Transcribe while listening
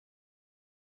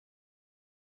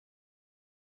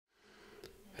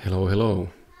Hello, hello.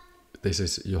 This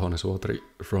is Johannes Vuotari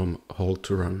from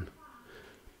HoldToRun.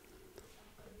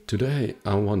 Today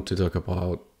I want to talk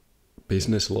about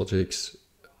business logics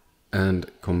and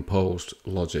composed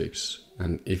logics.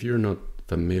 And if you're not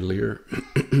familiar,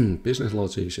 business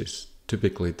logics is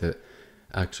typically the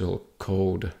actual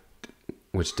code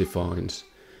which defines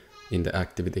in the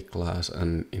activity class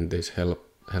and in these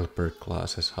helper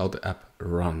classes how the app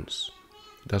runs.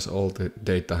 It does all the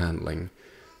data handling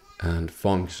and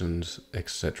functions,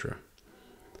 etc.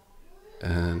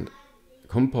 And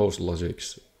composed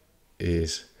logics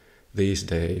is these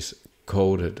days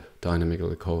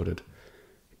dynamically coded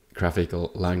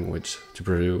graphical language to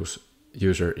produce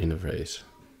user interface.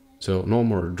 So no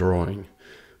more drawing.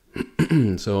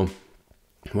 So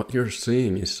what you're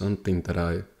seeing is something that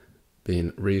I've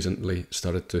been recently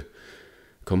started to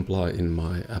comply in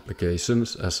my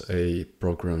applications as a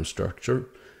program structure,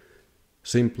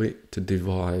 simply to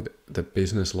divide the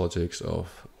business logics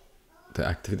of the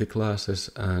activity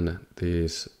classes and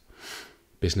these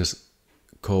business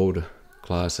code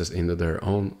classes into their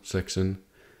own section,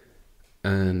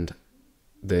 and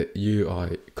the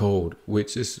UI code,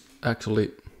 which is actually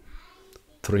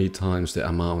 3 times the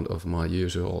amount of my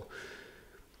usual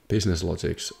business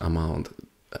logics amount.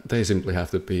 They simply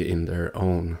have to be in their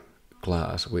own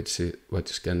class, which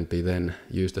can be then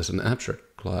used as an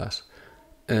abstract class.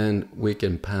 And we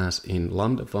can pass in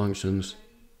lambda functions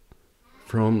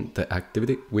from the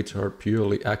activity, which are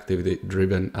purely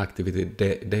activity-driven,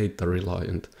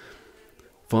 data-reliant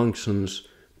functions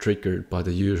triggered by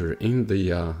the user in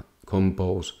the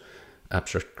Compose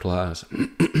abstract class.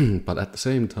 But at the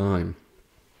same time,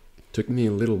 it took me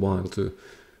a little while to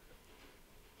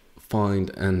find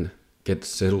and get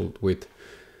settled with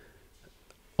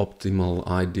optimal,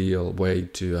 ideal way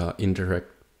to interact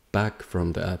back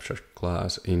from the abstract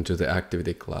class into the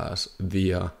activity class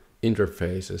via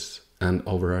interfaces and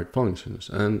override functions.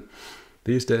 And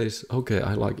these days, okay,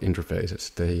 I like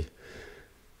interfaces.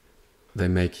 They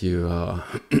make you,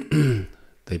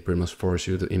 they pretty much force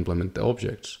you to implement the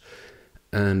objects.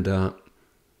 And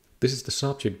this is the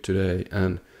subject today.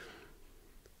 And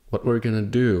what we're gonna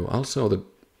do, also the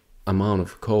amount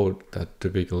of code that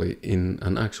typically in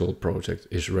an actual project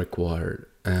is required.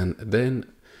 And then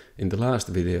in the last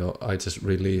video, I just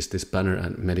released this banner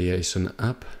and mediation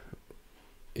app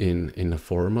in a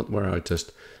format where I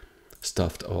just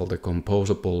stuffed all the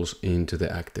composables into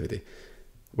the activity.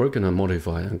 We're gonna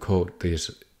modify and code this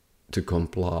to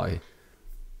comply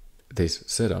this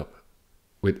setup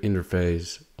with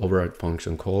interface, override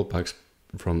function callbacks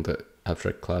from the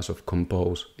abstract class of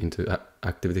Compose into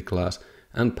activity class,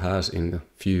 and pass in a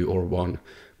few or one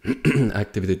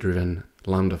activity-driven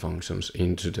lambda functions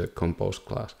into the Compose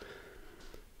class.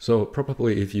 So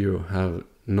probably if you have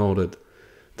noted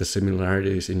the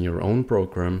similarities in your own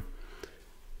program,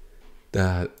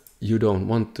 that you don't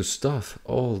want to stuff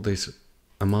all this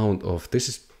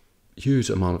is huge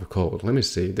amount of code. Let me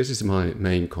see, this is my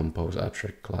main Compose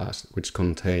abstract class, which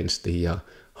contains the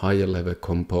higher level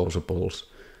composables,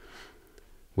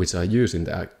 which I use in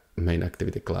the main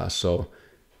activity class. So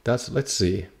let's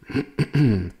see.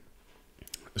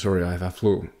 Sorry, I have a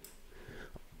flu.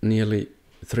 Nearly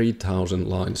 3,000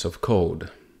 lines of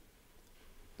code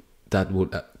that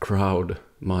would crowd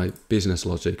my business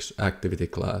logics activity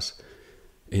class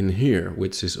in here,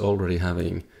 which is already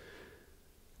having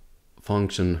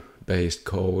function-based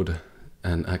code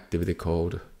and activity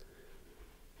code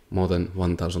more than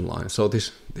 1,000 lines. So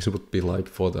this would be like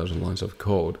 4,000 lines of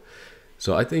code.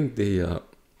 So I think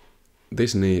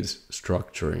this needs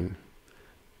structuring,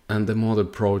 and the more the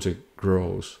project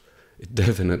grows, it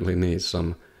definitely needs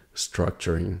some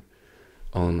structuring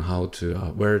on how to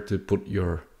where to put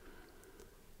your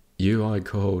UI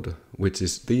code, which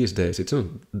is these days it's not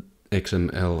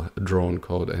XML drawn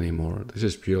code anymore. This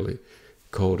is purely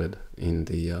coded in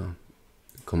the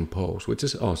Compose, which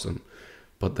is awesome,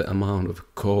 but the amount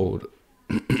of code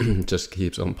just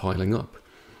keeps on piling up.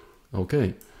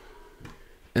 Okay,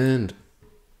 and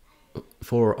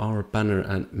for our banner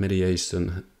and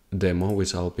mediation demo,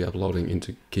 which I'll be uploading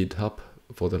into Github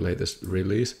for the latest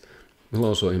release, we'll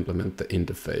also implement the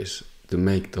interface to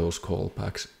make those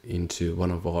callbacks into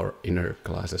one of our inner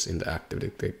classes in the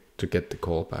activity to get the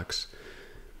callbacks.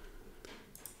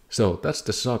 So that's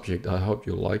the subject. I hope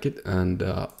you like it, and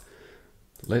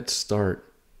let's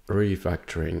start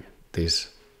refactoring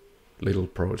this little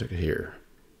project here.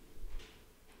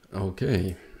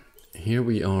 Okay, here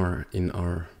we are in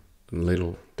our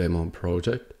little demo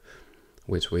project,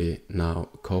 which we now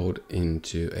code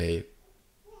into a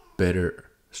better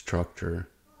structure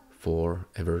for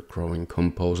ever-growing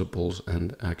composables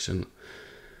and action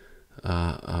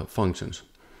functions.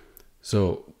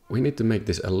 So we need to make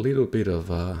this a little bit of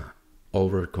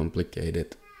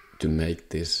overcomplicated to make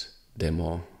this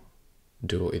demo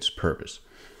do its purpose.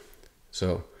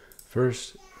 So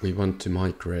first we want to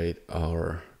migrate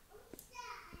our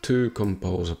two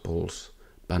composables,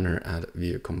 banner and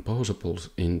view composables,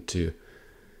 into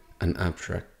an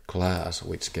abstract class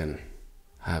which can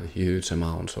have huge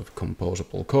amounts of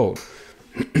composable code.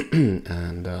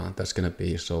 And that's gonna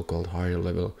be so-called higher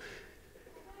level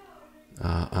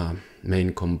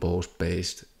main compose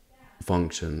based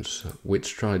functions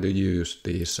which try to use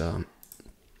these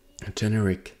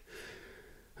generic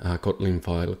Kotlin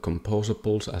file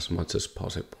composables as much as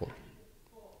possible.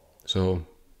 So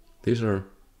these are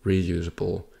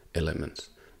reusable elements.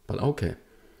 But okay,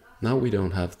 now we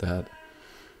don't have that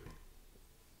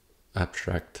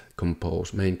abstract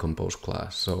compose, main compose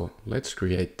class. So let's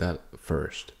create that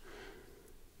first.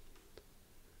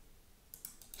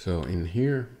 So in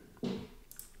here,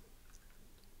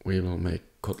 we will make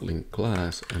Kotlin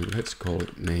class and let's call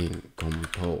it main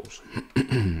compose.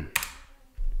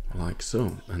 Like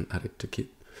so, and add it to Git.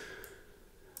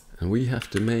 And we have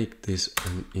to make this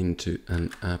into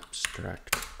an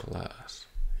abstract class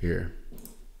here.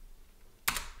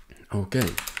 Okay.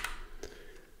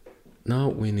 Now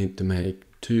we need to make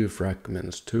two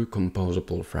fragments, two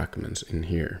composable fragments in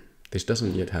here. This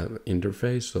doesn't yet have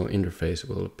interface, so interface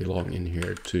will belong in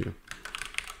here too.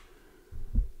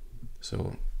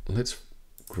 So let's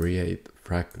create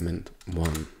fragment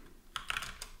 1.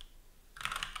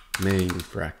 Main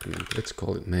fragment, let's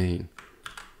call it main.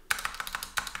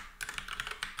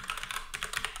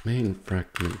 Main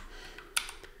fragment,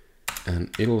 and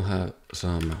it'll have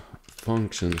some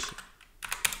functions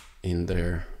in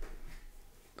there,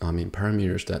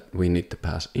 parameters that we need to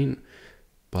pass in.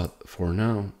 But for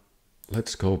now,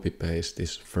 let's copy paste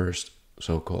this first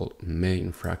so-called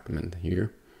main fragment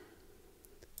here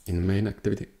in main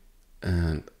activity,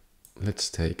 and let's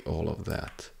take all of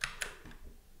that.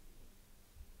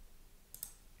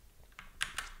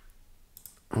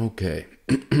 Okay,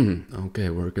 okay,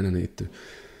 we're gonna need to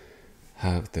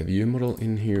have the view model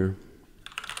in here,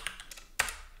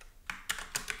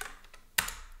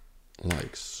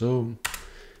 like so,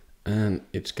 and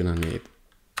it's gonna need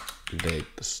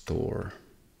data store.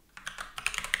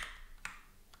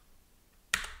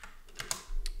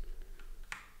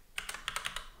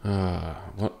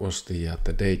 What was the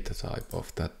data type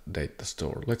of that data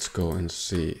store? Let's go and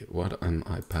see what am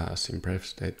I passing.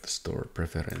 Prefs data store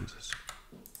preferences.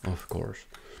 Of course.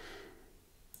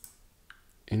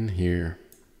 In here.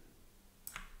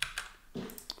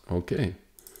 Okay.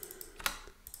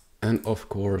 And of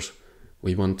course,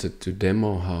 we wanted to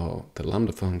demo how the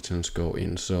lambda functions go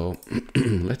in. So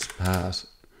let's pass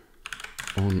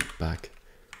on back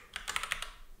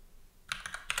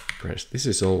press. This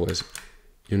is always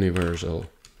universal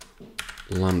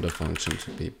lambda function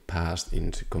to be passed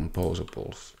into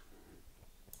composables.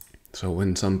 So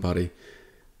when somebody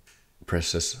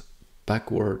presses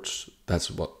backwards, that's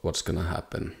what's gonna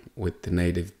happen with the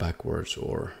native backwards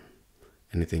or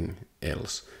anything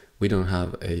else. We don't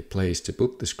have a place to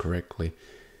put this correctly,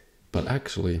 but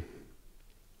actually,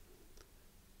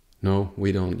 no,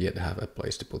 we don't yet have a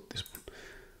place to put this one.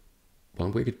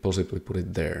 But we could possibly put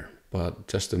it there, but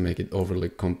just to make it overly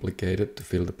complicated to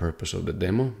fill the purpose of the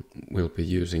demo, we'll be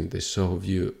using this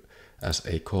show_view as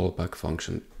a callback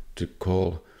function to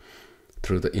call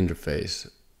through the interface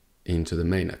into the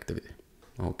main activity.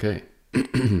 Okay.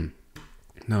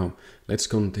 Now let's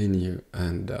continue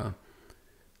and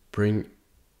bring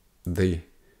the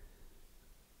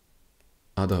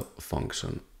other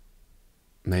function,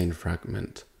 second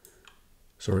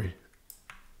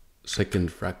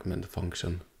fragment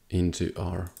function into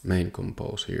our main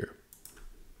compose here.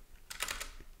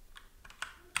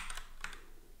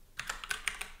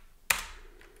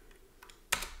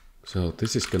 So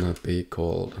this is gonna be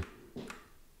called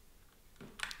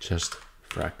just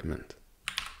fragment.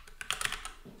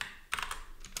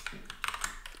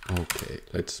 Okay,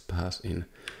 let's pass in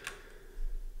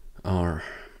our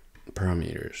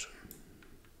parameters.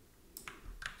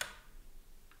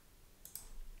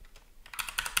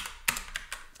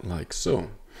 Like so.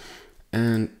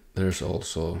 And there's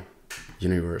also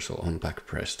universal on back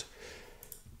pressed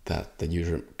that the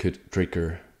user could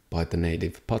trigger by the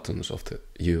native buttons of the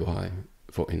UI,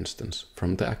 for instance,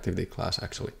 from the activity class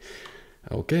actually.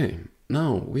 Okay,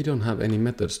 now we don't have any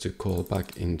methods to call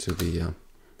back into the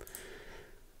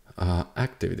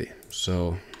activity.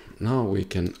 So now we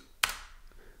can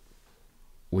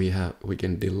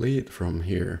delete from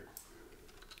here,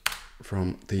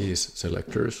 from these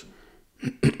selectors,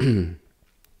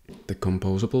 the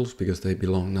composables, because they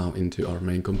belong now into our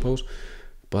main compose.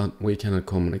 but we cannot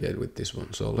communicate with this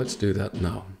one. So let's do that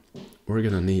now. We're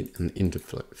gonna need an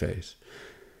interface.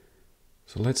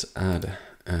 So let's add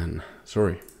an,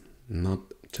 not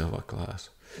Java class,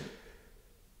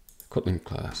 Kotlin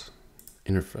class,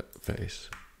 interface,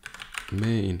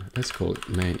 main, let's call it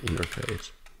main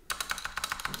interface.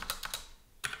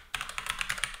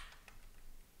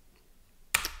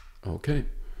 Okay.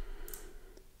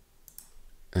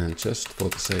 And just for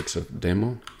the sake of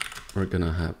demo, we're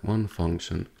gonna have one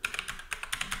function,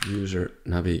 user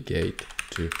navigate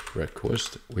to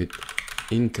request with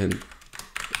intent,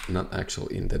 not actual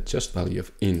intent, just value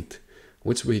of int,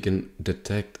 which we can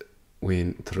detect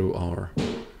through our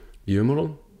view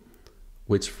model,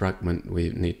 which fragment we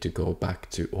need to go back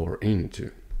to or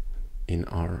into in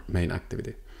our main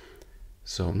activity.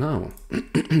 So now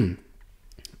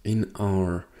in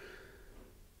our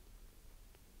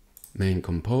main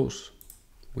compose,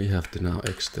 we have to now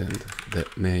extend the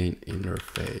main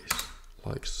interface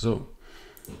like so.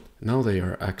 Now they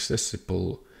are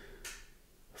accessible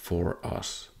for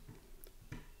us.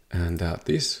 And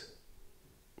this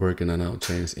we're gonna now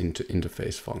change into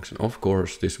interface function. Of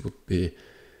course, this would be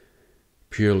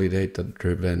purely data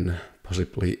driven,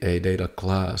 possibly a data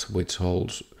class which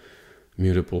holds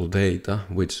mutable data,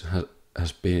 which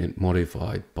has been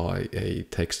modified by a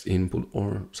text input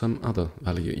or some other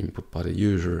value input by the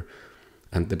user,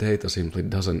 and the data simply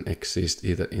doesn't exist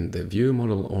either in the view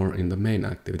model or in the main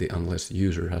activity unless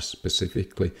user has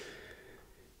specifically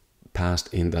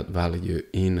passed in that value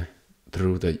in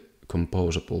through the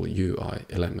composable UI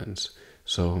elements.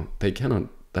 So they cannot,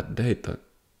 that data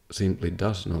simply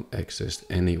does not exist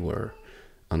anywhere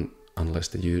unless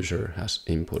the user has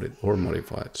inputted or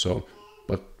modified. So,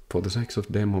 but for the sake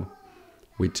of demo,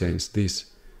 we change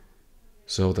this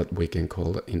so that we can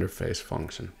call the interface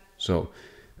function. So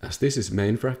as this is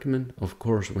main fragment, of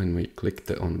course, when we click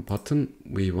the on button,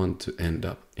 we want to end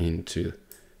up into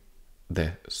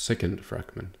the second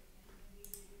fragment.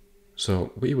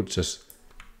 So we would just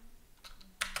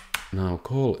now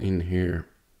call in here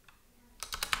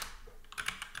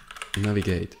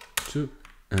navigate to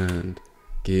and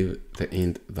give the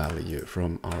int value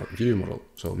from our view model.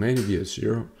 So main view is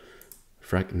 0,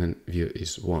 fragment view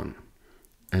is 1,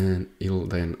 and it'll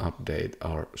then update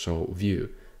our show view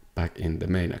back in the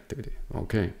main activity.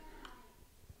 Okay,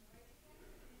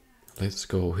 let's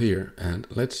go here and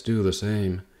let's do the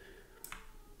same.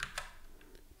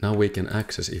 Now we can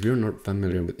access, if you're not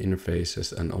familiar with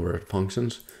interfaces and override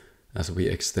functions, as we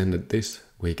extended this,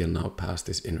 we can now pass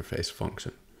this interface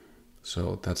function.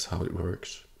 So that's how it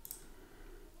works.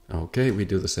 Okay, we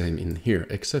do the same in here,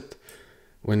 except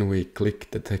when we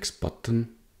click the text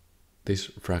button, this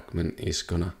fragment is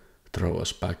gonna throw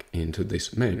us back into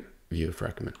this main view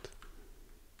fragment.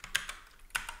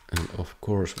 And of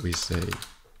course we say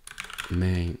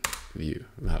main view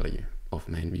value of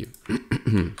main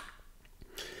view.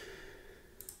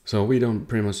 So we don't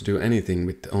pretty much do anything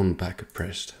with the on back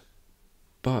pressed,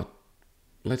 but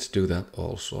let's do that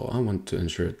also. I want to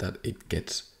ensure that it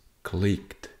gets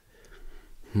clicked.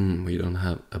 We don't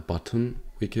have a button.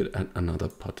 We could add another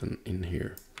button in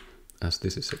here, as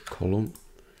this is a column.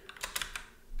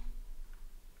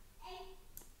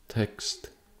 Text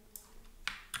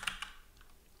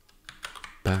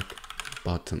back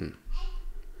button.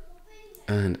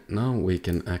 And now we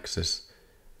can access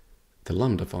the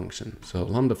lambda function. So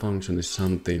lambda function is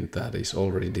something that is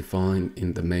already defined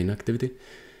in the main activity,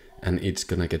 and it's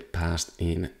gonna get passed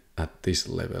in at this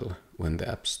level when the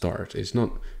app starts. It's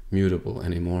not mutable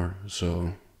anymore,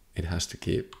 so it has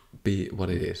to be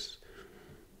what it is.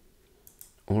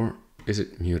 Or is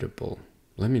it mutable?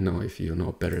 Let me know if you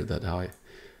know better than I,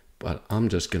 but I'm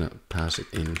just gonna pass it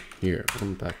in here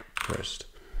on back pressed.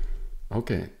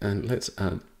 Okay, and let's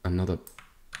add another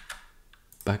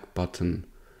back button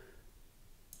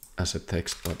as a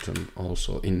text button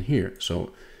also in here.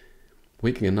 So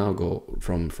we can now go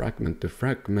from fragment to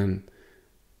fragment,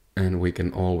 and we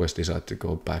can always decide to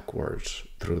go backwards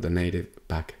through the native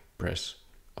back press.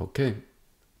 Okay,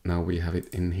 now we have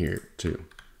it in here too.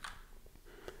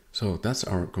 So that's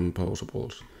our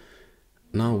composables.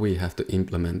 Now we have to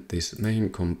implement this main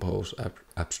compose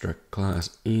abstract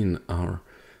class in our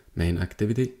main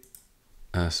activity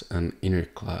as an inner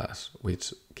class,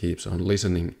 which keeps on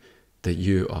listening the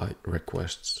UI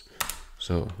requests.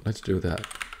 So let's do that.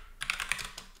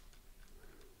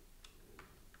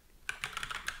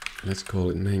 Let's call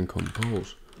it main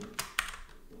compose.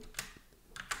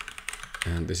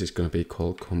 And this is going to be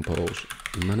called compose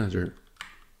manager.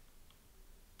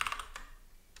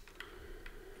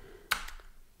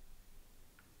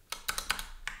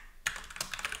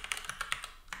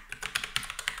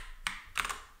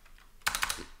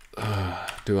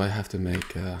 do I have to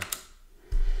make a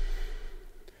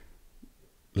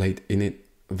late init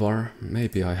var?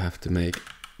 Maybe I have to make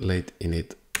late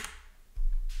init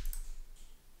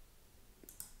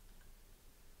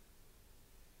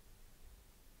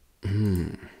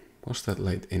what's that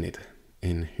late init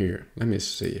in here? Let me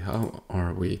see, how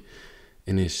are we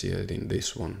initiating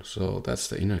this one? So that's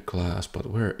the inner class, but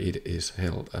where it is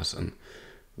held as a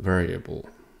variable,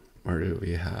 where do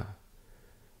we have?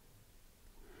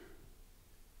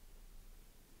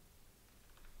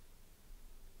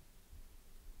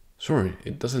 Sorry,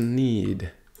 it doesn't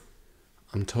need,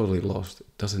 I'm totally lost,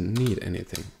 it doesn't need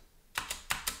anything.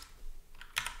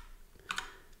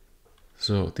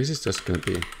 So this is just gonna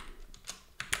be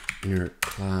inner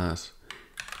class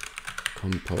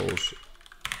compose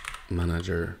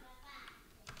manager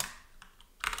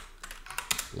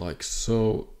like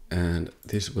so, and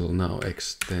this will now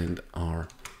extend our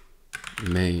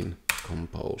main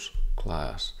compose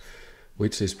class,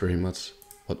 which is pretty much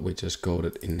what we just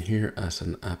coded in here as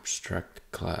an abstract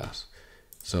class.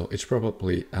 So it's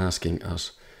probably asking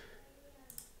us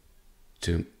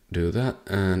to do that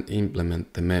and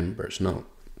implement the members. Now,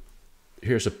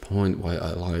 here's a point why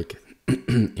I like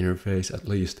interface, at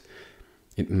least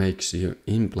it makes you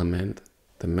implement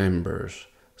the members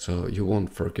so you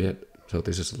won't forget. So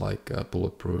this is like a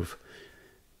bulletproof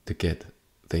to get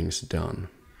things done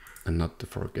and not to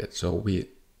forget. So we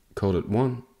coded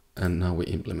one and now we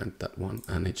implement that one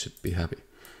and it should be happy.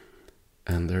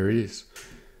 And there is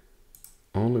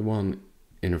only one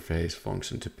interface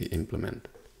function to be implemented.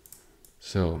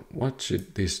 So what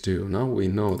should this do? Now we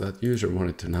know that user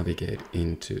wanted to navigate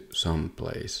into some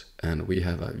place and we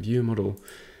have a view model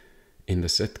in the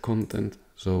set content.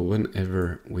 So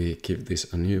whenever we give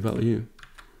this a new value,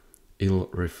 it'll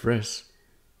refresh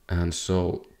and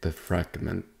show the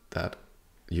fragment that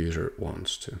user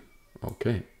wants to.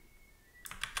 Okay.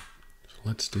 So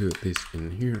let's do this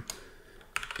in here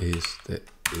is the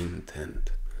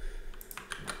intent.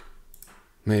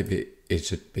 Maybe it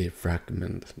should be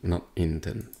fragment, not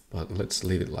intent, but let's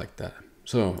leave it like that.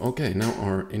 So, okay, now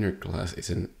our inner class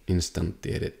isn't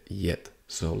instantiated yet.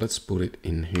 So let's put it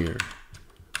in here.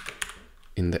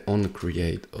 In the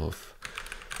onCreate of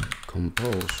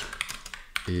compose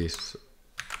is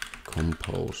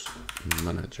compose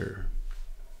manager.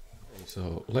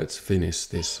 So let's finish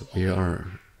this. We are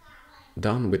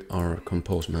done with our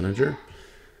compose manager.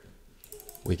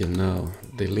 We can now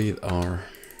delete our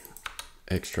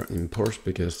extra imports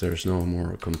because there's no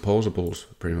more composables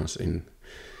pretty much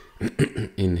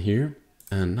in here.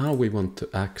 And now we want to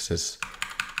access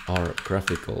our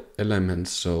graphical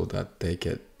elements so that they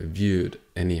get viewed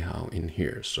anyhow in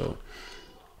here. So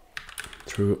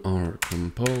through our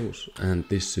compose, and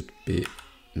this should be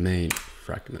main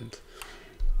fragment.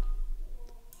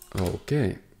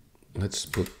 Okay, let's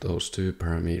put those two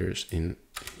parameters in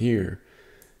here.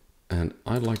 And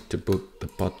I like to put the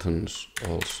buttons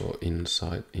also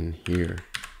inside in here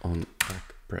on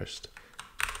back pressed,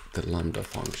 the lambda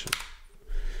function.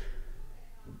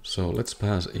 So let's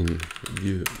pass in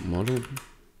view model,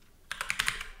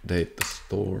 data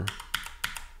store,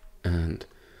 and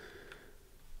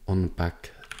on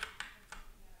back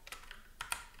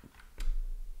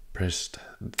pressed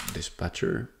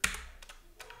dispatcher,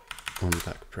 on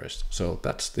back pressed. So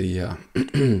that's the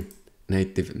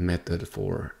native method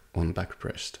for on back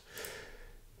pressed,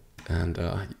 and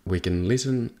we can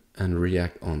listen and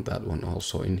react on that one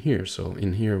also in here. So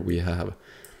in here we have,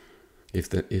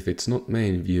 if it's not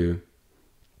main view,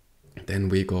 then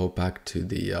we go back to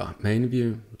the main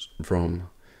view from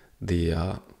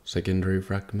the secondary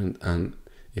fragment, and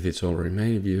if it's already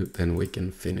main view, then we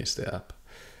can finish the app.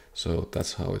 So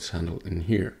that's how it's handled in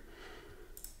here.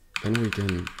 Then we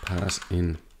can pass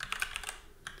in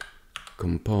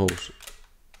compose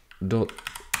dot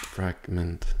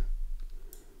fragment,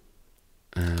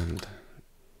 and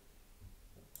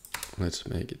let's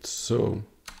make it so,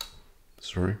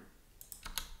 sorry,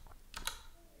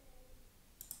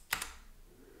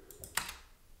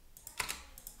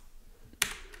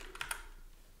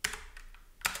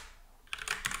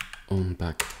 on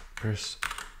back press,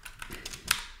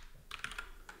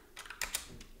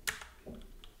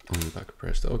 on back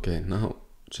pressed. Okay, now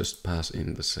just pass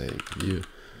in the same view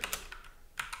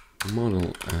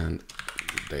model and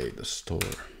data store.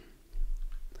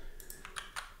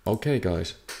 Okay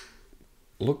guys,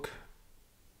 look,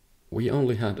 we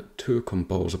only had two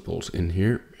composables in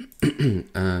here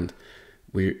and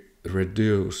we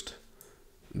reduced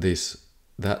this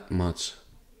that much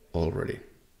already.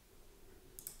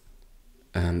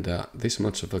 And this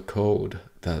much of a code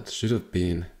that should have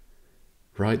been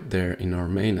right there in our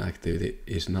main activity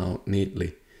is now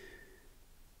neatly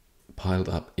piled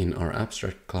up in our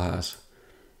abstract class,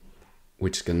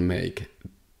 which can make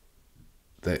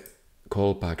the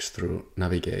callbacks through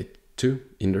navigate to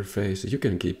interface. You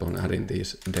can keep on adding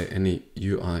these any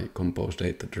UI compose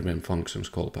data driven functions,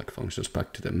 callback functions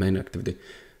back to the main activity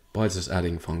by just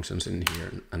adding functions in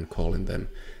here and calling them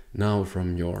now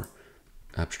from your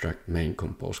abstract main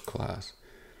compose class.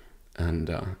 And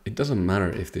it doesn't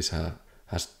matter if this has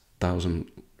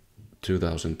 1,000,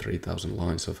 2,000, 3,000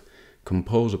 lines of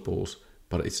composables,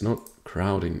 but it's not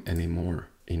crowding anymore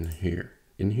in here.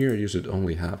 In here you should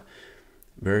only have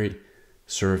very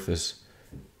surface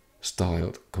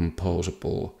styled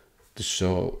composable to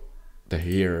show the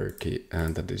hierarchy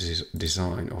and the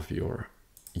design of your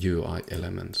UI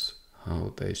elements,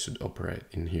 how they should operate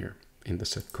in here in the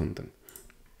set content.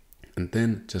 And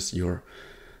then just your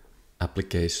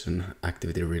application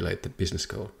activity related business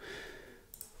code.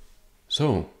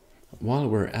 So while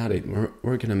we're at it,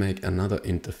 we're gonna make another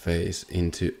interface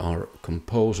into our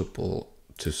composable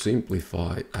to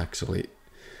simplify actually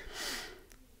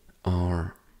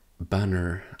our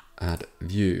banner add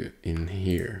view in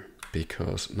here,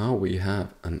 because now we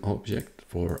have an object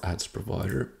for ads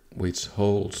provider which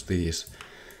holds these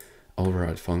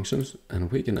override functions,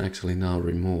 and we can actually now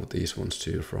remove these ones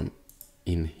too from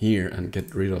in here and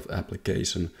get rid of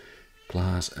application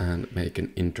class and make an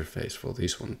interface for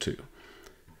this one too.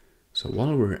 So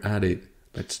while we're at it,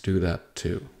 let's do that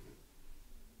too.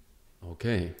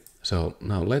 Okay, so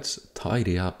now let's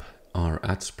tidy up our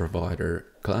ads provider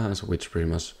class, which pretty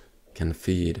much can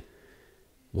feed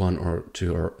 1 or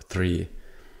 2 or 3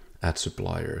 ad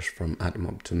suppliers from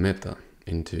AdMob to Meta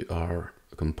into our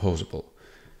composable.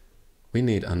 We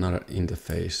need another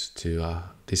interface to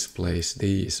displace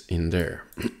these in there.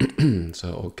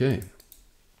 So okay,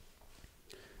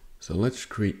 so let's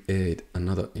create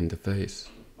another interface.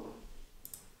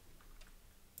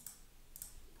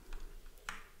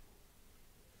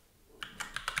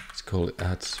 Let's call it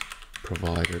ads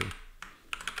provider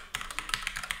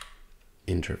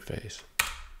interface.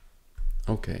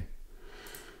 Okay.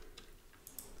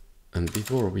 And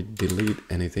before we delete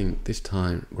anything, this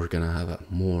time we're gonna have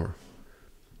more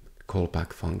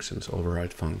callback functions,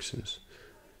 override functions.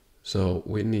 So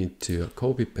we need to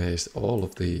copy paste all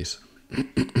of these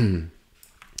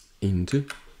into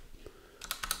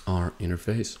our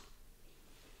interface,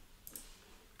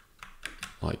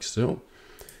 like so.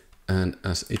 And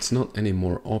as it's not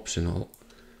anymore optional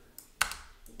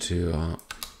to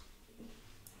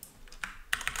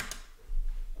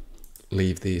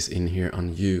leave these in here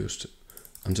unused,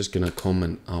 I'm just gonna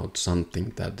comment out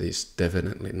something that is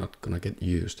definitely not gonna get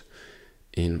used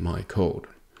in my code.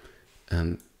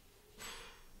 And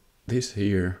this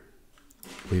here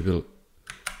we will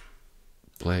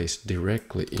place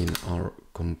directly in our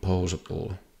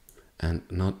composable and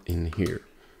not in here,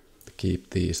 to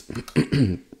keep these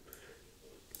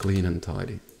clean and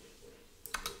tidy.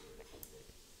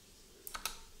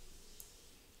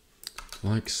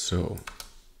 Like so.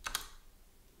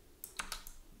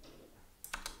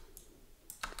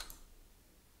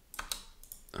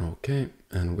 Okay,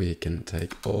 and we can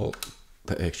take all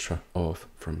the extra off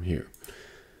from here.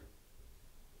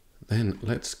 Then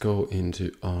let's go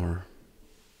into our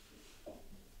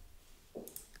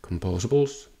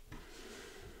composables.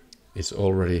 It's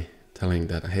already telling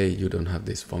that, hey, you don't have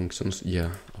these functions.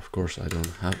 Yeah, of course I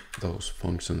don't have those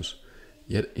functions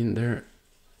yet in there.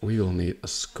 We will need a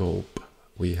scope.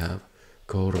 We have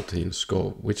coroutine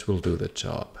scope, which will do the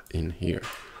job in here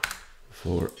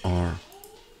for our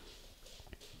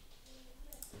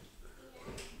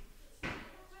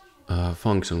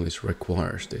function which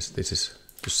requires this. This is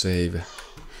to save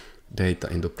data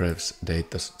into pref's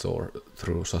data store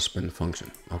through suspend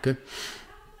function. Okay.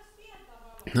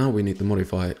 Now we need to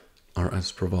modify our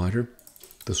ads provider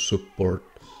to support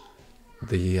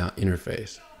the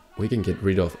interface. We can get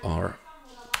rid of our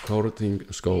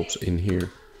coroutine scopes in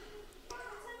here.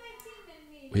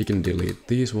 We can delete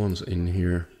these ones in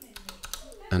here,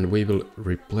 and we will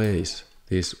replace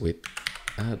this with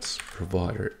ads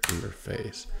provider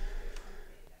interface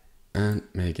and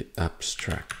make it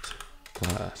abstract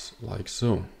class, like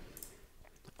so.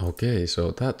 Okay,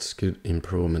 so that's good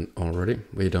improvement already.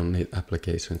 We don't need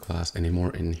application class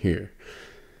anymore in here.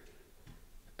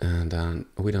 And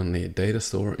we don't need data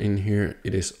store in here.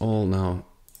 It is all now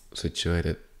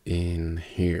situated in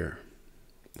here,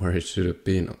 where it should have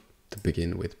been to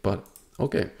begin with. But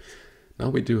okay, now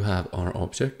we do have our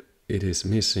object. It is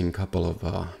missing a couple of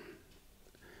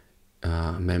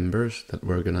members that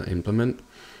we're gonna implement.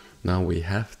 Now we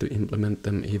have to implement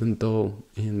them, even though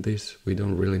in this we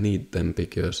don't really need them,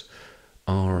 because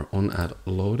our onAd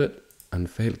loaded and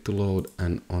failed to load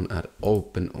and on add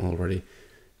open already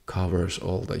covers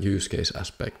all the use case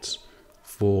aspects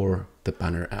for the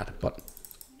banner ad. But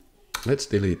let's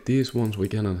delete these ones. We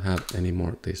cannot have any more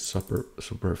of these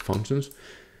super functions,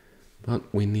 but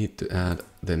we need to add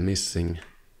the missing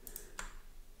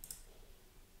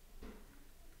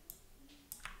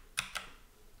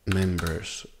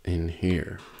members in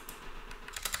here.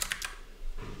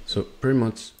 So pretty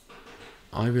much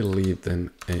I will leave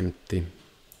them empty.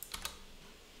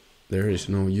 There is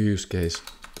no use case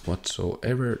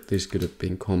whatsoever. This could have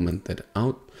been commented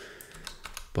out,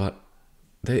 but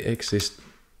they exist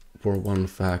for one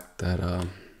fact that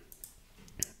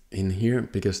in here,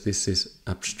 because this is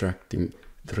abstracting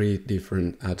 3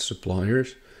 different ad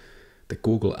suppliers, the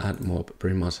Google Ad Mob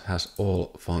pretty much has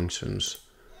all functions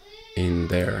in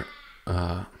their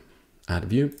ad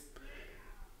view,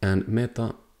 and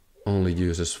Meta only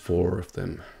uses 4 of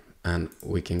them, and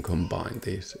we can combine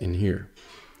these in here.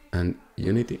 And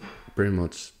Unity pretty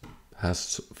much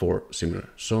has 4 similar.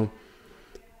 So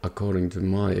according to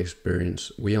my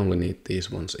experience, we only need these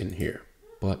ones in here.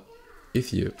 But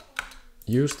if you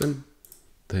use them,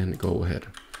 then go ahead.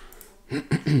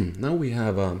 Now we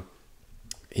have a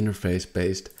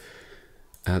interface-based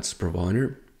ads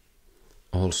provider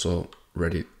also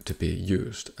ready to be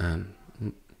used, and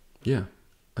yeah,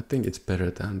 I think it's better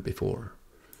than before.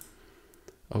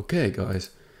 Okay guys,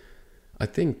 I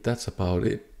think that's about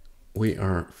it. We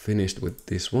are finished with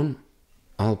this one.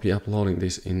 I'll be uploading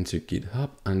this into GitHub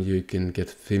and you can get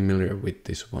familiar with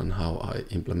this one, how I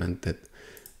implemented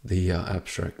the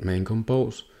abstract main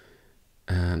compose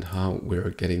and how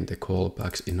we're getting the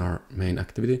callbacks in our main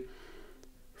activity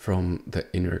from the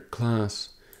inner class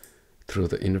through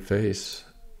the interface,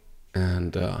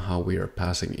 and how we are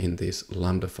passing in these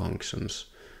lambda functions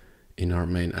in our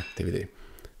main activity.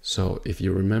 So if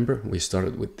you remember, we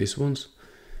started with these ones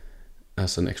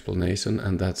as an explanation,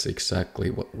 and that's exactly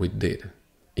what we did.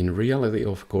 In reality,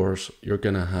 of course, you're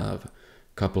gonna have a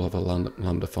couple of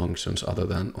lambda functions other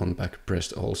than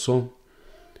onBackPressed also,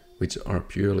 which are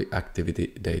purely activity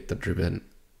data driven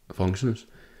functions.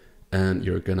 And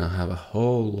you're gonna have a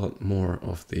whole lot more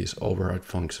of these override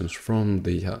functions from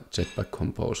the Jetpack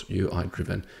Compose UI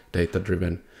driven, data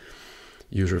driven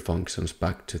user functions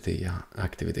back to the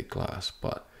activity class.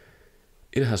 But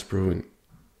it has proven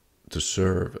to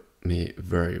serve me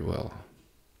very well.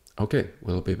 Okay,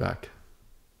 we'll be back.